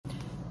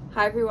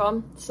Hi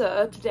everyone,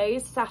 so today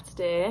is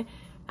Saturday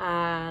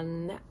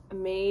and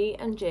me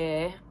and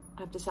Jay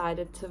have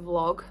decided to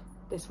vlog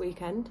this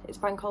weekend. It's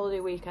bank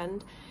holiday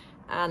weekend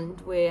and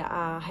we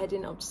are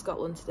heading up to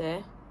Scotland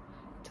today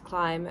to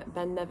climb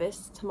Ben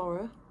Nevis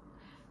tomorrow.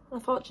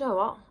 And I thought, you know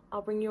what,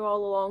 I'll bring you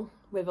all along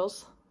with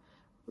us.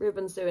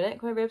 Ruben's doing it.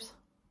 Come here, Rubes.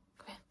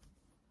 Come here.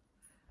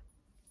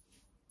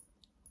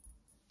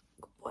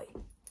 Good boy.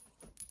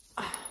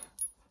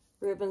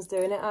 Ruben's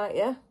doing it, aren't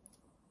you?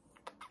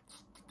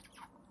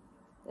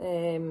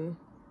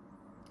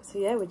 So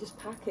yeah, we're just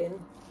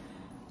packing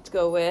to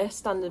go away.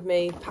 Standard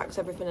me packs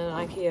everything in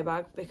an IKEA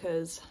bag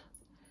because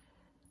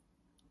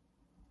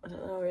I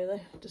don't know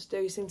really, just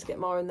do seem to get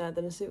more in there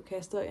than a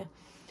suitcase, don't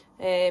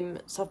you?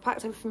 So I've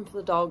packed everything for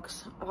the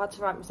dogs. I've had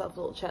to write myself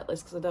a little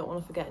checklist because I don't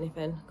want to forget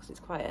anything because it's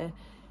quite a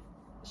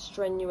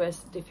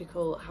strenuous,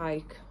 difficult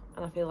hike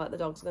and I feel like the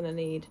dog's going to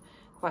need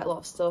quite a lot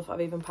of stuff. I've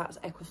even packed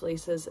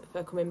Equifleeces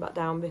for coming back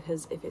down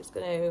because if it's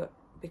going to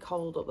be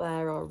cold up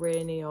there or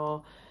rainy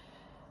or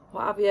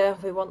what have you,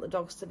 we want the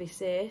dogs to be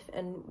safe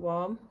and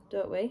warm,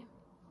 don't we?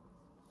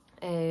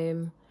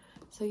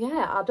 So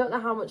yeah, I don't know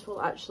how much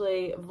we'll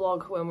actually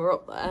vlog when we're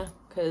up there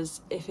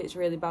because if it's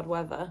really bad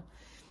weather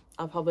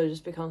I'll probably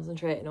just be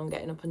concentrating on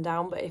getting up and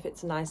down, but if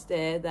it's a nice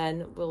day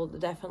then we'll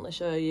definitely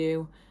show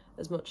you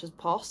as much as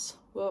poss,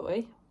 won't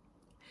we?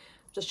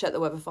 Just check the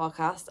weather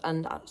forecast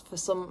and for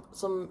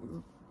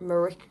some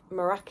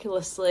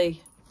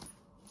miraculously,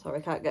 sorry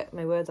I can't get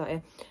my words out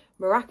here,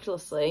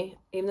 miraculously,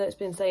 even though it's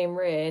been saying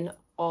rain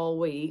all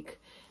week,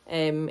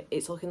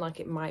 it's looking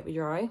like it might be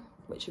dry,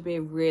 which would be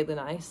really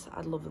nice.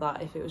 I'd love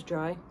that if it was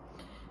dry.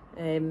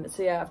 So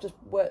yeah, I've just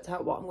worked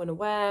out what I'm going to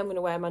wear. I'm going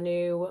to wear my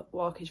new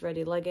Walk Is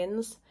Ready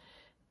leggings.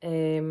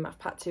 I've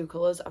packed two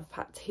colours. I've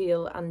packed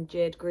teal and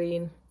jade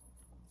green.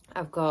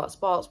 I've got a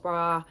sports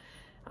bra.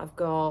 I've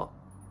got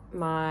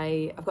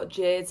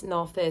Jade's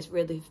North Face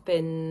really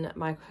thin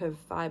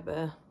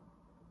microfiber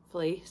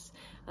fleece,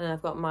 and then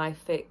I've got my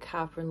thick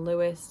Harper &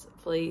 Lewis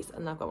fleece,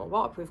 and I've got my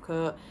waterproof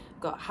coat.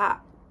 I've got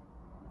hat,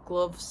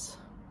 gloves,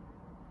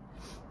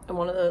 and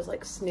one of those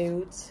like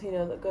snoods, you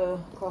know, that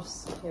go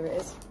across. Here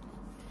it is,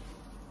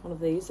 one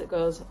of these that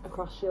goes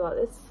across you like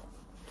this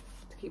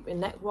to keep your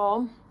neck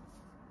warm.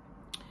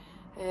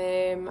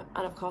 And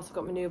of course I've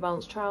got my New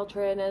Balance trial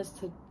trainers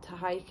to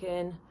hike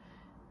in.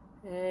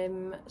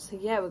 So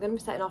yeah, we're going to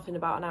be setting off in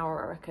about an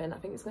hour, I reckon. I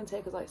think it's going to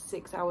take us like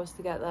 6 hours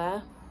to get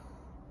there,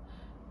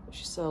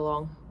 which is so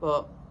long,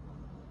 but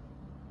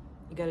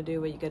you gotta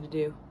do what you gotta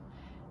do.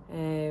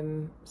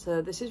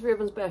 So this is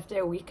Ruben's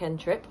birthday weekend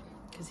trip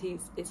because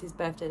it's his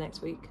birthday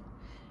next week.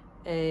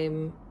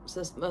 So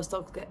most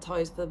dogs get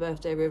toys for the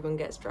birthday. Ruben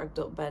gets dragged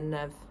up Ben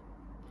Nev,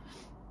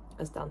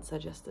 as Dan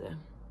said yesterday.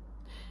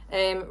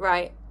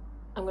 Right,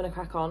 I'm gonna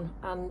crack on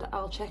and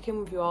I'll check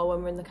in with you all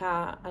when we're in the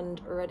car and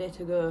ready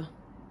to go.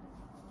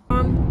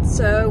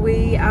 So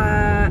we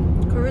are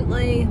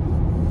currently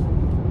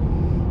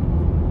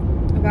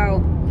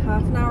about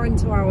half an hour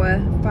into our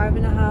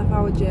 5.5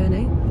 hour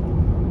journey.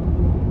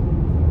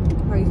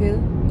 How are you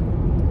feeling?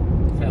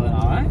 Feeling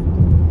alright.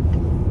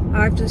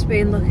 I've just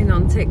been looking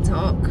on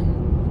TikTok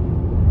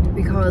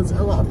because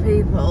a lot of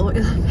people I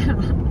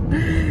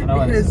know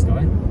where this is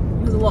going.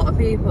 Because a lot of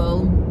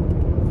people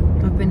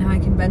have been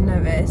hiking Ben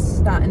Nevis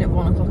starting at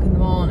 1 o'clock in the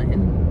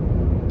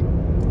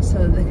morning so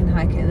that they can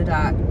hike it in the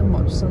dark and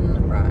watch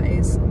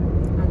sunrise.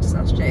 I just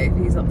asked Jay if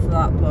he's up for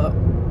that, but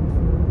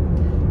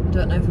I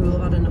don't know if we will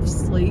have had enough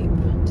sleep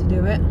to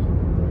do it,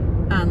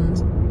 and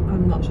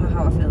I'm not sure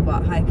how I feel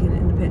about hiking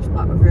in the pitch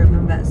black with Ruben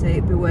and Betsy.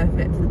 It'd be worth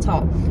it for the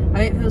top. I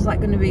think it feels like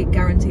going to be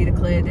guaranteed a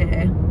clear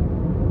day.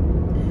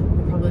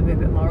 We'll probably be a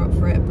bit more up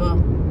for it, but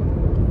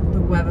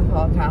the weather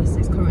forecast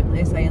is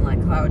currently saying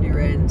like cloudy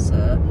rain, so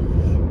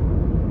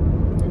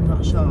I'm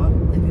not sure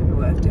if it'd be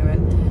worth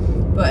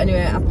doing. But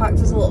anyway, I've packed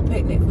us a little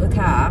picnic for the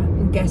car,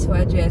 and guess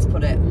where Jay's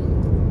put it?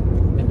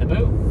 In the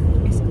boot.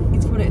 He's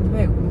put it in the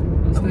boot.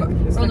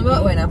 We're on the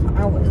motorway now for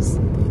hours.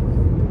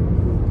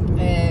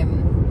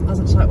 I was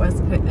actually like, where's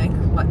the picnic?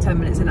 Like 10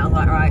 minutes in, I was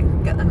like, right,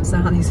 get them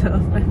sarnies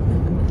over.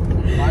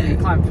 Why do you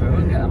climb through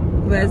and get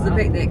them? Where's the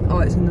picnic? Oh,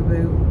 it's in the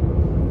boot.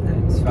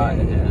 It's right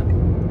in here.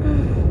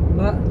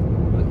 What?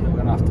 We're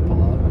going to have to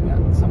pull over and get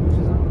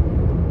sandwiches out.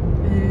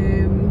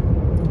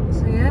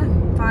 So yeah,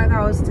 5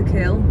 hours to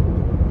kill.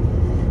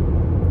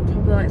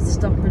 Probably like to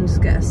stop and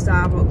just get a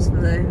Starbucks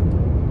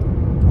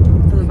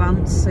for the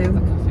van soon.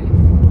 The coffee.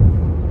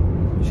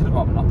 You should have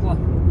bought Monopoly.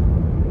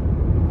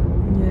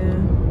 Yeah,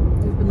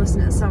 we've been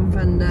listening to Sam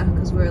Fender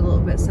because we're a little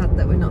bit sad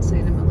that we're not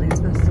seeing him at Leeds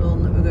Festival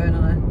and that we're going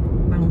on a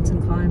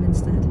mountain climb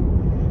instead.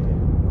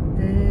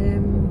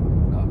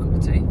 Got a cup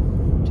of tea.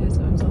 Cheers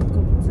got himself a cup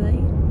of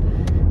tea.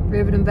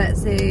 Ruben and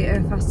Betsy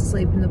are fast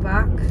asleep in the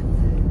back.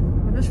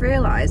 I just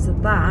realised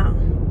that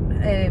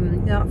you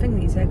know, that thing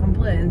that you take on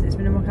planes, it's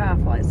been in my car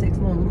for like 6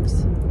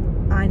 months.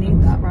 I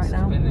need that right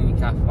now. It's been in your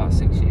car for about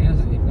 6 years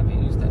and you've never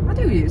used it. I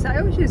do use it. I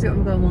always use it when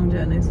I'm going long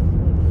journeys.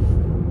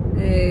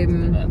 I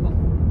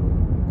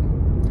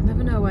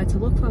never know where to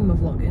look when we're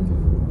vlogging.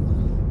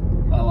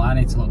 Well, I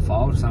need to look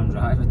forward, so I'm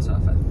driving, so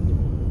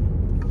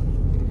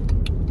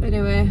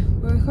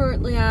we're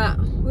currently at,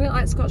 we're at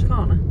like Scotch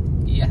Corner.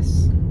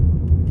 Yes.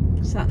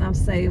 Sat nav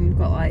saying we've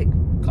got like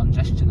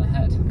Congestion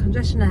ahead.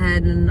 Congestion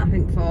ahead, and I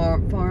think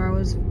 4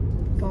 hours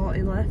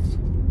 40 left.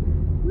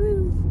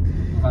 Woo!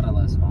 We've had a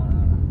loads of on.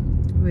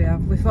 We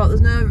have. We thought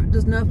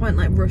there's no point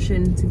like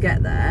rushing to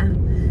get there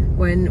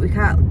when we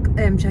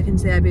can't check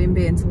into the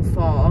Airbnb until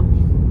 4,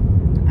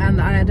 and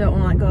I don't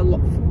want to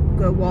like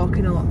go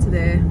walking a lot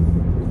today.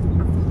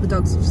 The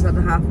dogs have just had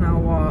a half an hour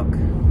walk.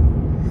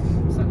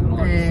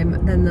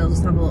 Then they'll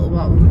just have a little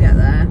walk when we get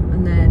there,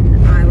 and then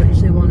I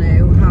literally want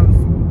to have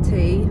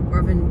tea.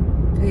 We're having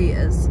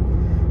Peters.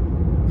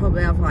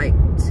 Probably have like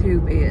 2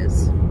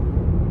 beers,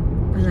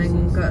 and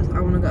then I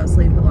want to go to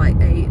sleep at like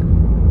 8,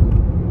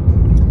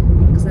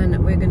 because then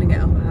we're going to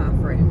get up at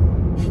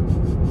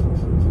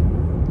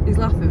 3:30. He's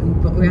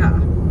laughing, but we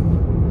are.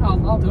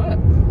 I'll do it.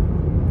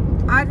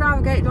 I'd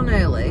rather get it done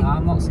early.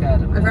 I'm not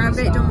scared of it. I'd rather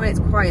get it done when it's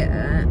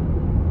quieter.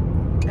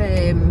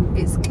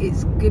 It's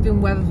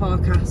giving weather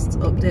forecast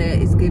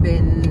update. It's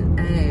giving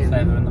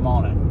further in the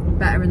morning.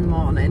 Better in the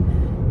morning.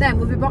 Then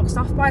we'll be boxed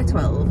off by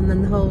 12, and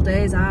then the whole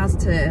day is ours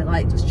to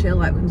like just chill.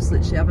 Like we can just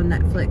literally have a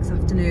Netflix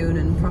afternoon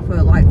and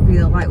proper like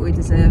feel like we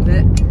deserve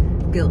it,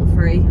 guilt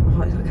free.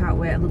 Oh, I can't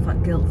wait. I love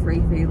that guilt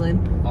free feeling.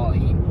 Or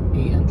eat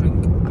and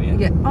drink beer.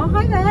 Yeah. Oh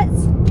hi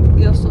Vets,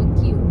 you're so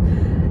cute.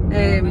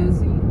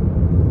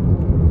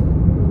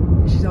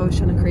 She's always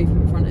trying to creep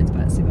in front of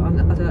Betsy, but I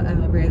don't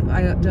ever really.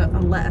 I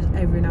let her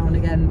every now and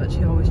again, but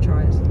she always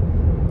tries.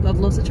 God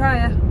loves to try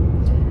her.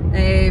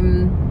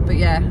 But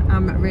yeah,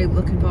 I'm really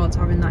looking forward to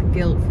having that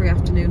guilt-free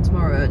afternoon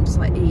tomorrow and just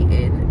like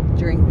eating,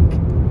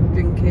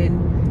 drinking,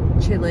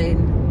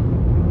 chilling,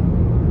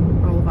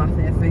 all of our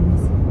favourite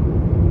things.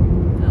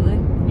 Don't they?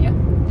 Yeah,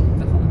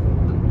 definitely.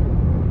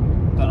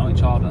 Don't know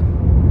which order.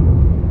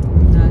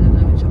 No, I don't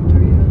know which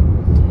order either.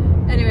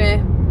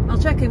 Anyway, I'll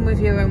check in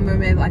with you when we're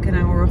maybe like an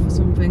hour off or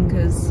something,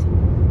 because is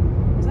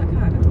that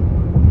cargo?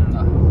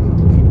 No.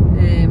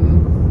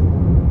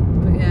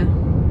 But yeah,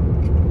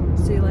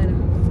 see you later.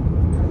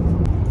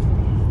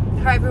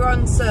 Hi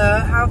everyone, so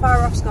how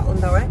far off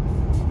Scotland are we?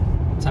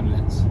 10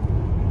 minutes.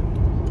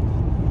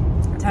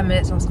 10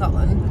 minutes off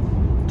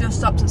Scotland. Just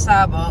stopped at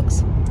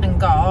Starbucks and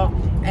got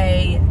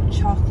a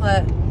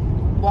chocolate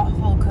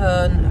waffle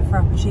cone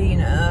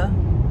frappuccino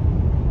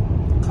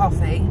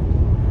coffee,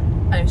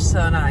 and it was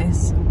so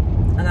nice.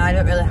 And I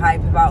don't really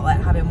hype about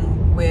like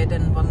having weird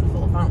and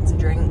wonderful fancy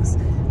drinks,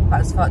 but I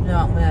just thought, you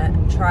know what, I'm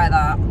gonna try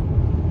that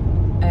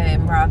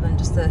rather than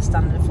just the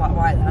standard flat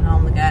white that I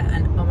normally get.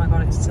 And oh my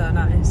god, it's so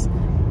nice.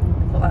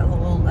 Put like a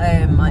little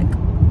like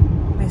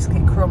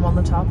biscuit crumb on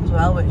the top as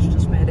well, which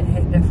just made it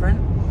hit different.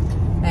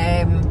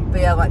 But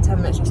yeah, like 10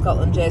 minutes from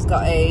Scotland. Jay's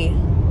got a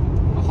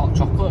hot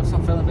chocolate, so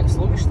I'm feeling a bit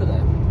sluggish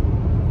today.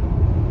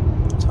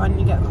 So why didn't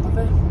you get a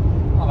coffee?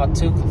 I've had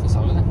 2 coffees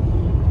already.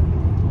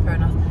 Fair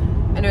enough.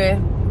 Anyway,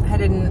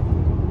 heading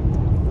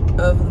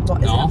over the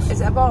border.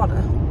 Is it a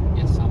border?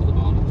 Yes, over the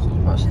border. So.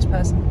 Watch this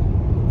person.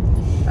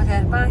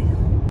 Okay, bye.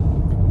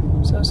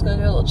 So I'm just going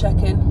to do a little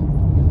check-in.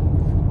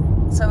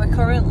 So we're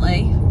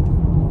currently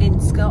in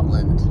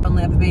Scotland. I've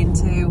only ever been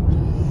to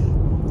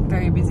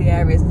very busy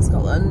areas in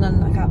Scotland,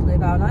 and I can't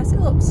believe how nice it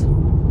looks.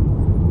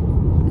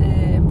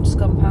 Just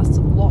gone past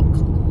Loch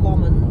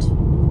Lomond.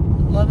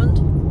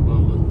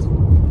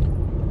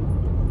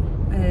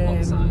 I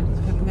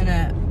think we're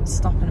gonna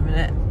stop in a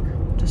minute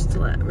just to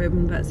let Rib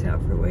and Betsy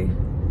out for a wee.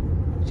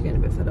 She's getting a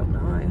bit fed up now,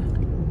 aren't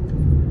you?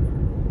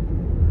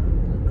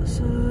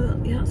 So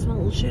yeah, that's my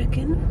little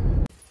check-in.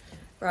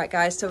 Right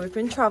guys, so we've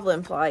been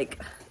travelling for like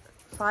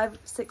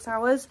 5-6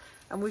 hours,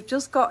 and we've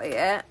just got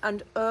here,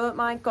 and oh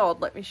my god,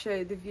 let me show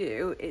you the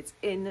view. It's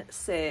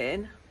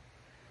insane.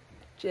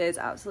 Jay's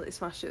absolutely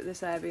smashed it with this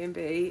Airbnb.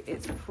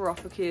 It's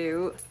proper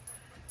cute.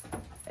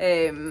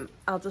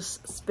 I'll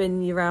just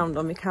spin you around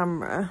on my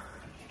camera.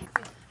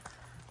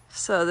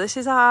 So this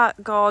is our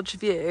gorge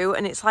view,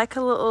 and it's like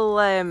a little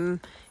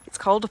it's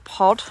called a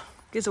pod.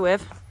 Gives a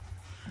wave.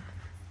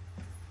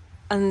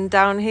 And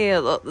down here,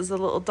 look, there's a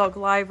little dog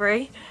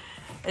library.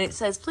 And it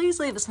says, please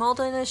leave a small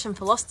donation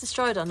for lost,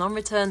 destroyed or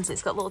non-returns.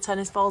 It's got little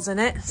tennis balls in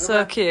it.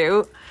 So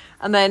cute.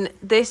 And then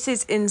this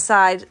is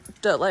inside.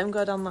 Don't let him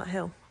go down that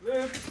hill.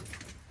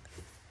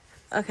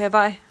 Okay,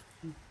 bye.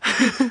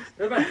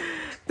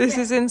 This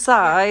is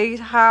inside.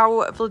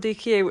 How bloody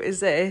cute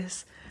is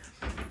this?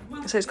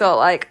 So it's got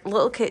like a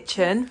little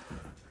kitchen.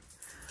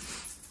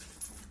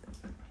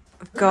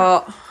 We've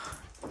got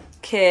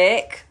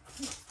cake.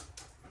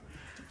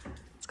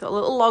 It's got a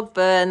little log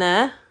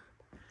burner.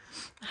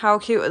 How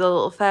cute are the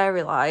little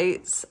fairy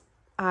lights?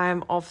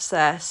 I'm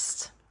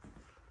obsessed.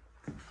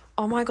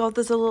 Oh my god,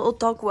 there's a little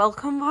dog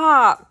welcome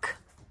pack.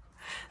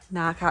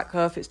 Nah, I can't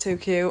go if it's too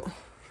cute.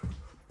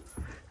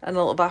 And a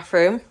little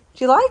bathroom.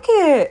 Do you like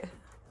it?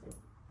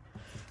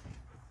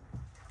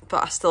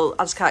 But I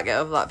just can't get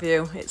over that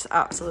view. It's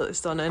absolutely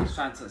stunning. I'm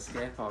trying to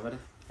escape already.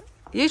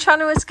 You trying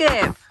to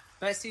escape?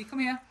 Betsy, come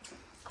here.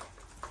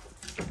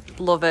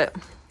 Love it.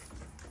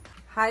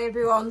 Hi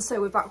everyone,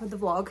 so we're back with the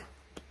vlog.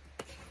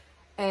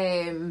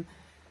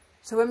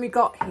 So when we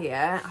got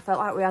here, I felt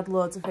like we had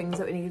loads of things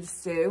that we needed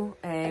to do.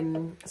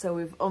 So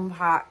we've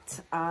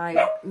unpacked.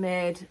 I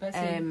made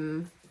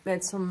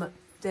some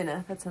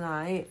dinner for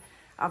tonight.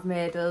 I've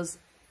made us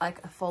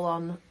like a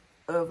full-on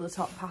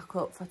over-the-top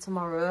pack-up for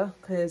tomorrow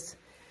because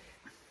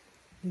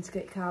you need to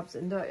get carbs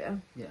in, don't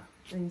you? Yeah.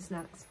 And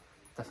snacks.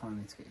 Definitely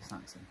need to get your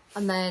snacks in.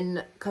 And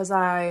then, because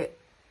I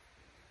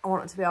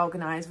wanted to be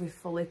organised, we've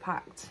fully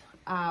packed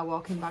our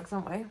walking bags,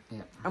 haven't we?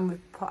 Yeah. And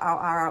we've put out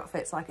our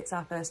outfits like it's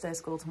our first day of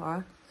school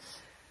tomorrow.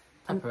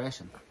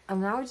 Preparation.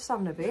 And now we're just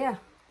having a beer.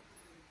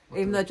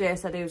 Even though Jay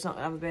said he was not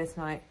going to have a beer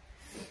tonight.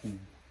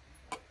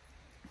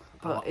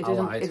 But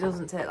it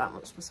doesn't take that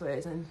much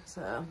persuading.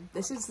 So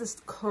this is the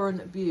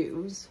current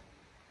views.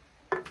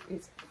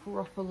 It's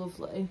proper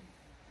lovely.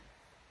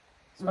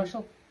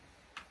 Special?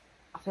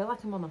 I feel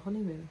like I'm on a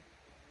honeymoon.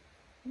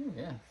 Ooh,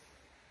 yeah.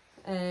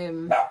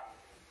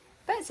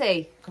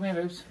 Betsy! Come here,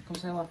 Rubes. Come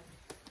say hello.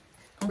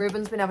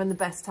 Ruben's been having the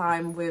best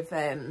time with,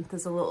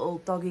 there's a little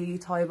doggy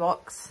toy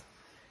box.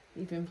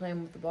 You've been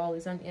playing with the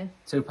ballies, haven't you?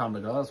 £2 a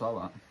go as well,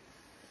 that.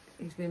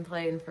 He's been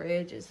playing for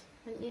ages,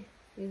 haven't you?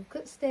 You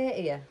could stay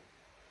here.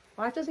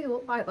 Why does he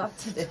look like that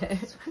today?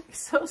 He's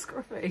so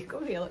scruffy.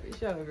 Come here, let me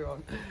show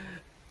everyone.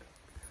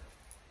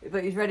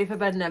 But he's ready for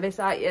Ben Nevis,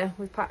 aren't you?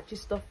 We've packed your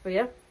stuff for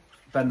you.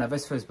 Ben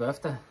Nevis for his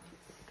birthday.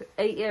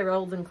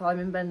 8-year-old and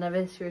climbing Ben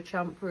Nevis. You're a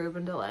champ,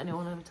 Ruben. Don't let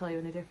anyone ever tell you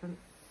any different.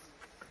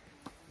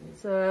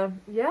 So,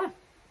 yeah.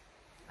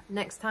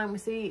 Next time we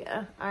see you,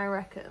 I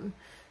reckon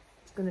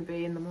it's going to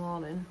be in the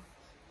morning.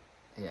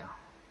 Yeah.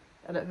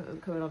 I don't think we're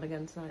coming on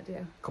again tonight, do you?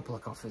 A couple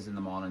of coffees in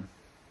the morning.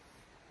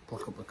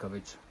 Pluck up the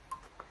courage.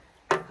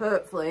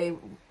 Hopefully,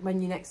 when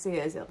you next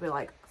see us, it'll be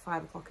like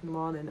 5 o'clock in the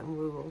morning and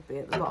we will be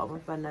at the bottom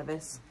of Ben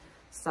Nevis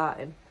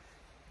starting.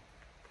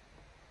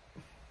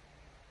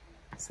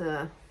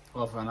 So,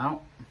 Over and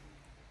out.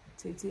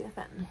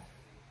 TTFN.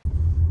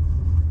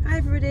 Hi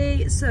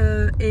everybody,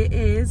 so it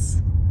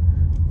is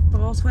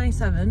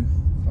 4:27.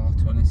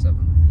 4:27.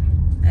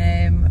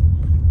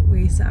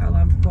 We set our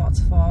alarm for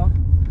 4:45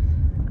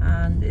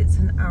 and it's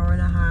an hour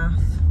and a half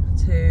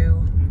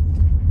to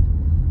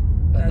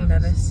Ben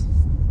Nevis.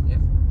 Yep.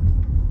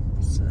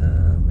 So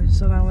we're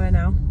just on our way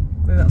now.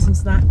 We've got some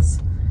snacks.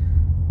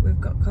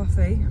 We've got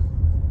coffee.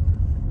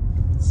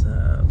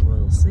 So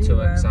we'll see.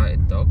 Two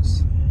excited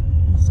dogs.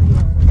 We'll see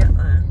when we get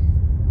there.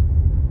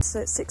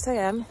 So it's 6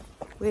 AM.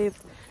 We've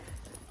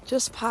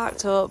just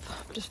parked up,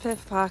 just paid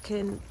for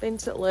parking, been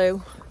to the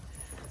loo,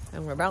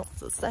 and we're about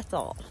to set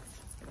off.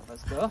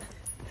 Let's go.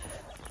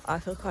 I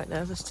feel quite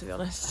nervous, to be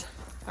honest.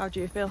 How do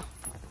you feel?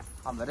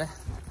 I'm ready.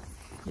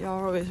 You're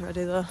always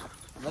ready though.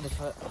 I'm ready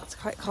for it. It's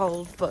quite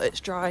cold, but it's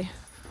dry.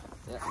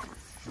 Yeah,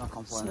 no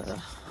complaints. So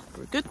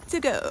we're good to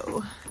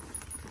go.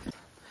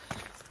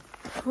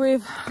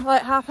 We've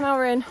like half an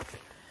hour in.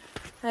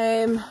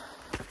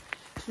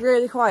 It's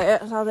really quiet.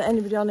 There's hardly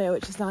anybody on here,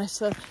 which is nice.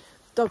 So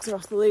dogs are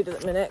off the lead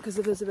at the minute because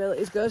the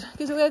visibility is good.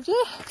 Give us a wave,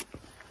 Jay.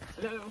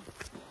 Hello.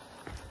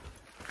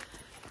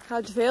 How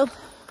do you feel?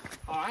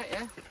 Alright,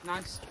 yeah.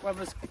 Nice. We're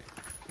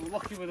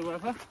lucky with the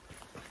weather.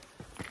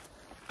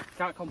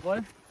 Can't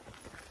complain.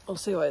 We'll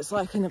see what it's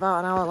like in about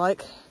an hour,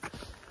 like.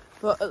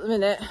 But at the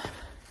minute,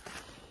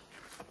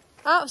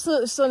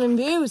 absolutely stunning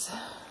views.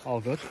 All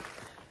good.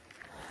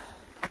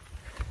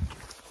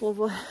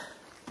 Lovely.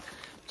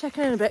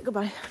 Checking in a bit,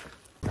 goodbye.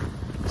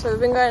 So we've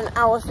been going an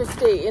hour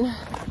 15.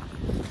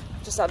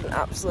 Just had an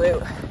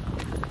absolute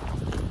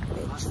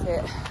itch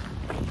fit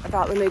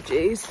about the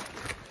midges.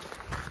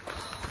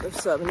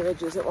 There's so many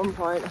midges at one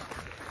point.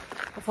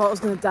 I thought I was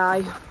going to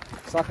die.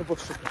 It's like a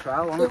bush sugar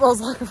trial, wasn't it? It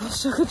was like a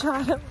bush sugar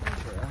trial. Yeah.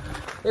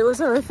 It was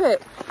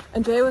horrific.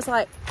 And Jay was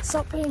like,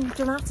 stop being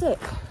dramatic.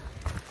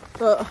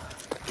 But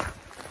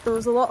there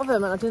was a lot of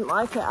them and I didn't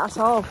like it at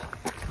all.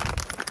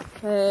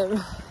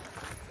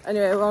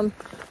 Anyway,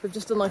 we've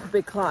just done like a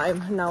big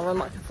climb and now we're on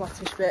like a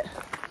flattish bit.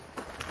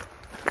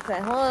 Say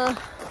hello.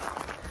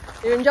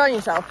 You're enjoying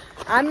yourself?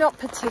 I'm not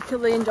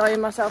particularly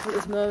enjoying myself at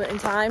this moment in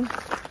time.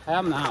 I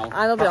am now. And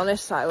I'll be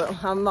honest,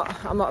 I'm not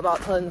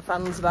about telling the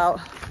fans about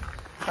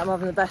that I'm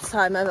having the best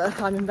time ever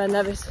climbing Ben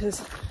Nevis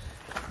because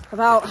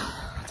about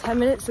 10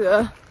 minutes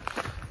ago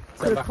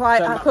could have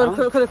quite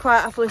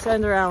happily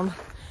turned around.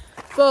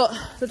 But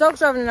the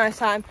dogs are having a nice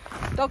time.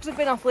 Dogs have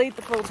been off lead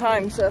the full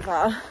time so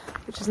far,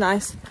 which is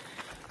nice.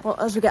 Well,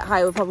 as we get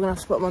higher, we're probably going to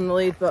have to put them on the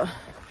lead, but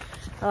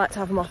I like to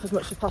have them off as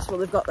much as possible.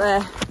 They've got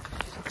their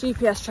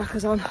GPS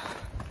trackers on,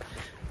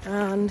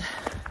 and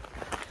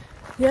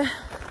yeah,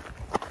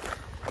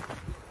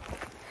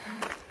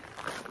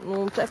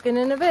 we'll check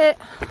in a bit.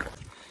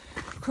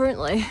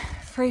 Currently,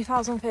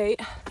 3,000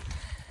 feet.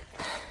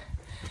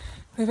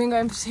 We've been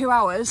going for 2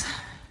 hours.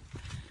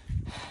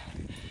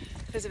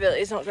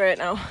 Visibility is not great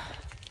now.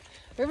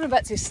 Ruben and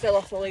Betsy's still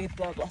off the lead,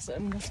 though, bless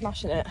them. They're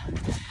smashing it.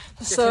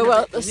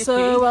 They're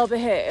so well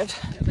behaved.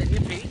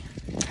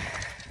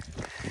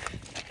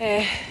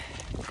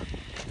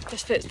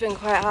 This bit's been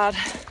quite hard.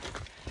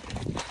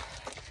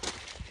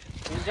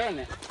 Are you enjoying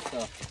it?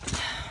 So,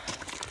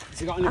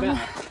 has it got any better?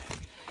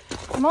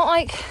 I'm not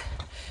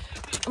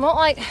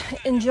like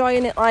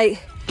enjoying it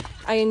like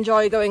I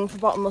enjoy going for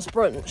bottomless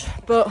brunch,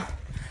 but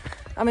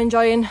I'm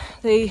enjoying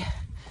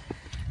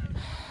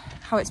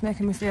how it's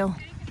making me feel.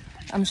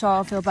 I'm sure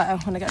I'll feel better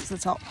when I get to the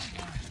top.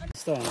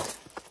 Right,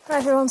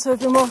 everyone, so we've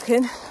been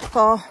walking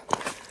for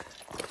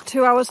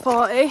 2 hours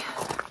 40.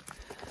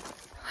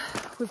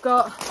 We've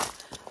got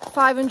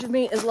 500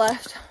 metres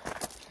left.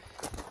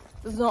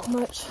 There's not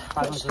much.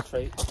 500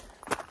 feet.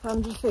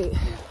 500 feet.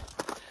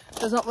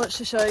 There's not much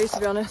to show you, to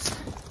be honest.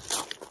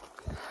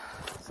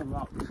 Some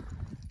rock.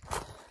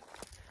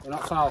 We're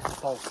not far off the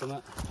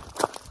Pawsome.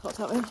 What's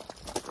that mean?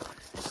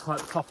 It's like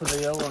the top of the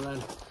hill and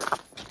then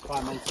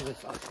climb into the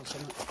actual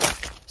summit.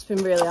 It's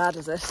been really hard,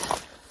 is this?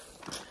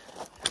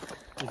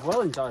 You've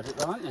well enjoyed it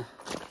though, haven't you?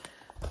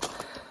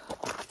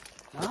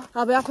 No?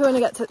 I'll be happy when I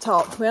get to the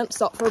top. We haven't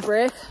stopped for a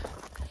break.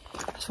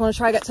 I just want to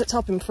try and get to the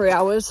top in 3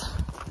 hours.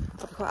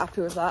 I'll be quite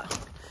happy with that.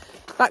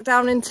 Back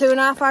down in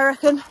 2.5, I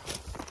reckon.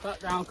 Back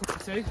down, cup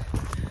of tea.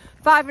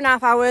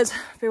 5.5 hours.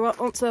 If you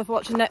want to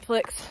watching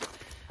Netflix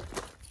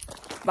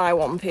by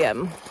 1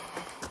 PM.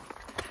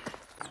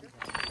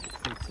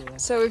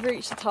 So we've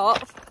reached the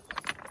top.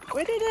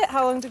 We did it.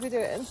 How long did we do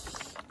it in?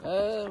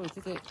 We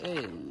did it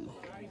in.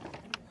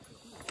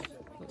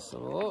 Let's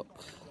have a look.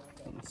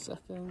 1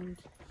 second.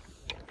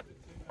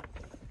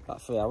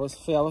 About 3 hours.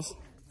 3 hours.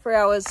 3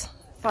 hours,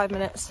 5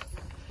 minutes.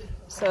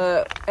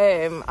 So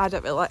I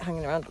don't really like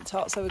hanging around at the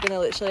top, so we're going to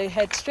literally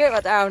head straight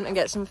back down and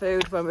get some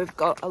food when we've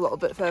got a little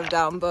bit further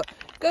down. But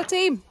go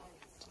team!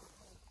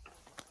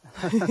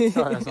 Sorry,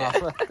 I was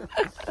laughing.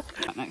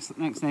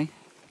 Next knee.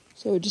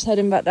 So we're just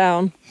heading back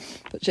down,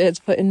 but Jade's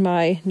putting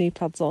my knee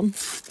pads on.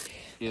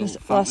 You'll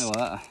thank me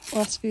later.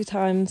 Last few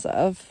times that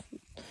I've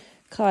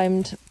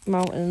climbed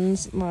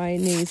mountains, my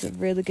knees have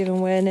really given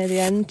way near the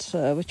end,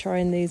 so we're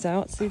trying these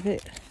out, see if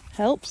it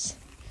helps.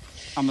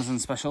 Amazon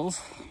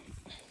specials.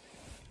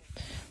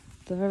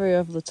 They're very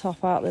over the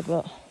top, aren't they?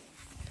 But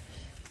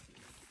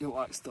You're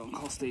like Stone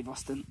Cold Steve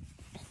Austin.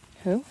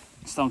 who?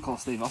 Stone Cold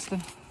Steve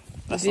Austin.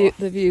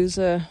 The views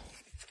are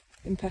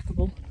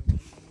impeccable.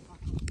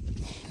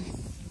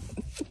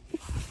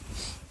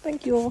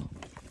 Thank you all.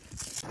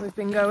 We've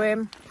been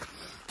going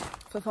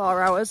for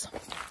 4 hours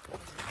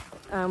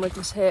and we've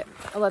just hit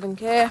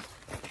 11k.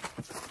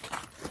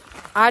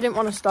 I didn't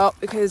want to stop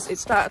because it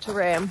started to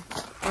rain.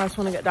 I just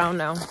want to get down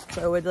now.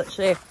 So we're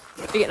literally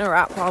eating a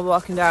wrap while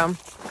walking down.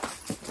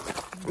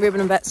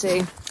 Ruben and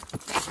Betsy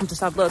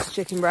just had loads of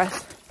chicken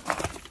breast.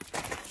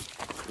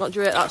 What do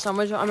you rate that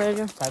sandwich that I made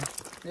you? 10.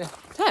 Yeah.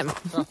 10?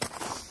 Yeah.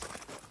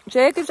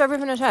 Jay gives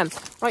everything a 10.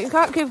 Like, you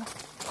can't give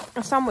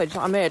a sandwich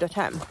that I made a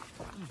 10.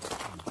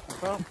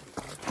 Well,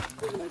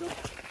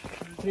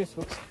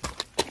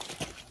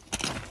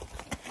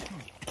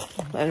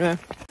 anyway.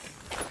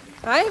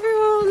 Hi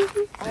everyone!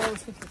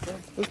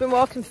 We've been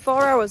walking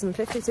 4 hours and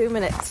 52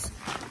 minutes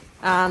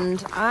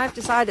and I've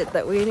decided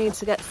that we need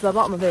to get to the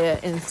bottom of here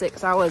in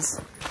 6 hours.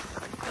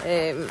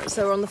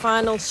 So we're on the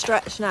final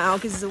stretch now.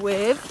 Gives us a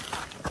wave.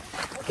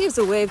 Gives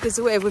a wave, gives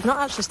a wave. We've not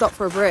actually stopped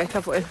for a break,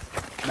 have we?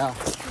 No.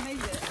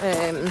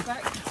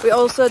 We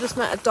also just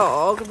met a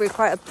dog. We're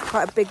quite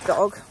a big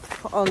dog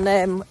on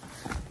a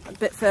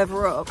bit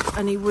further up,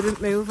 and he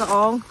wouldn't move at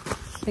all.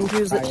 I think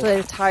he was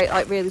literally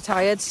really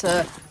tired.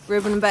 So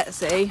Ruben and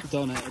Betsy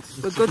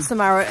were good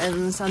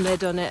Samaritans, and they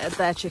donated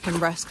their chicken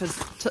breast because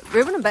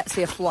Ruben and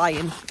Betsy are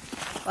flying.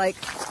 Like,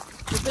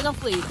 they've been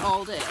off lead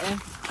all day.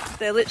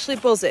 They're literally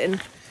buzzing.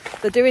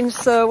 They're doing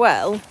so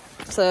well.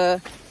 So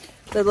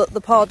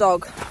the poor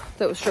dog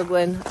that was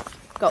struggling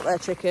got their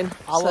chicken.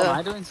 How am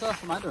I doing, sir?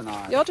 Am I doing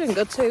alright? You're doing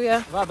good too,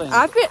 yeah.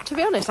 To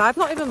be honest, I've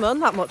not even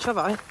moaned that much, have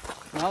I?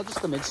 No,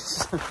 just the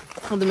midges.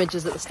 Well, the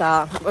midges at the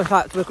start. In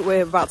fact,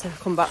 we're about to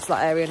come back to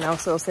that area now,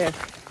 so we'll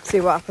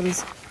see what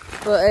happens.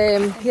 But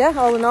yeah,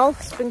 all in all,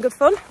 it's been good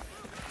fun.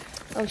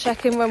 I'll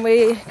check in when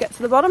we get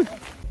to the bottom.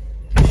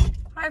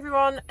 Hi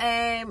everyone,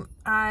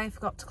 I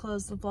forgot to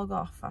close the vlog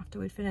off after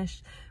we'd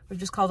finished. We've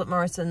just called up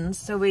Morrison's.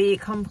 So we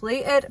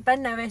completed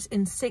Ben Nevis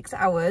in 6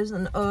 hours,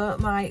 and oh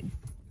my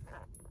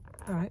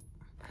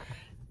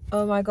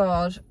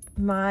god,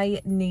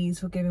 my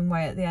knees were giving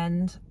way at the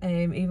end,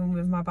 even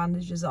with my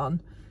bandages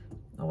on,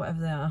 or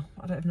whatever they are.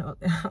 I don't even know what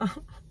they are,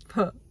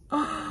 but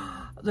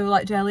they were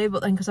like jelly.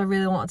 But then because I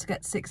really wanted to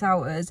get 6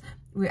 hours,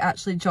 we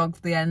actually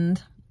jogged the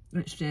end,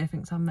 which Jay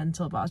thinks I'm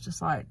mental, but I was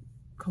just like,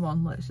 come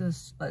on, let's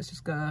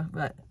just go,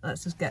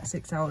 let's just get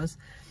 6 hours.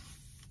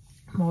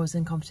 I'm always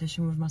in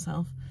competition with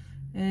myself.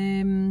 So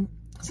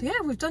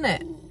yeah, we've done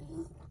it.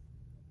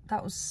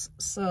 That was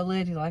so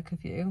ladylike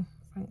of you,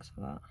 thanks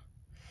for that.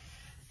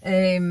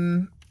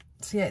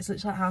 So yeah, it's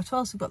literally like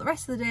 12:30, so we've got the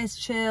rest of the day to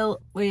chill.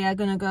 We are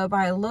going to go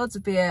buy loads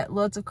of beer,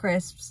 loads of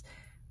crisps,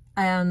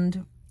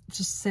 and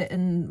just sit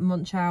and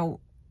munch out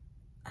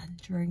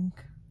and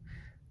drink.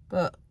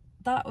 But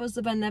that was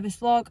the Ben Nevis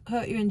vlog.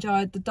 Hope you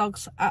enjoyed. The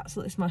dogs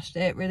absolutely smashed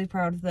it. Really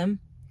proud of them.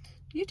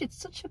 You did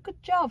such a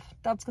good job.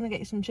 Dad's going to get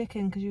you some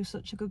chicken because you were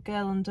such a good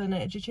girl and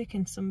donated your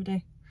chicken to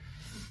somebody.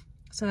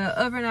 So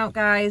over and out,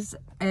 guys.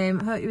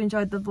 Hope you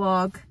enjoyed the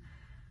vlog,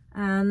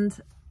 and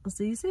I'll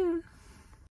see you soon.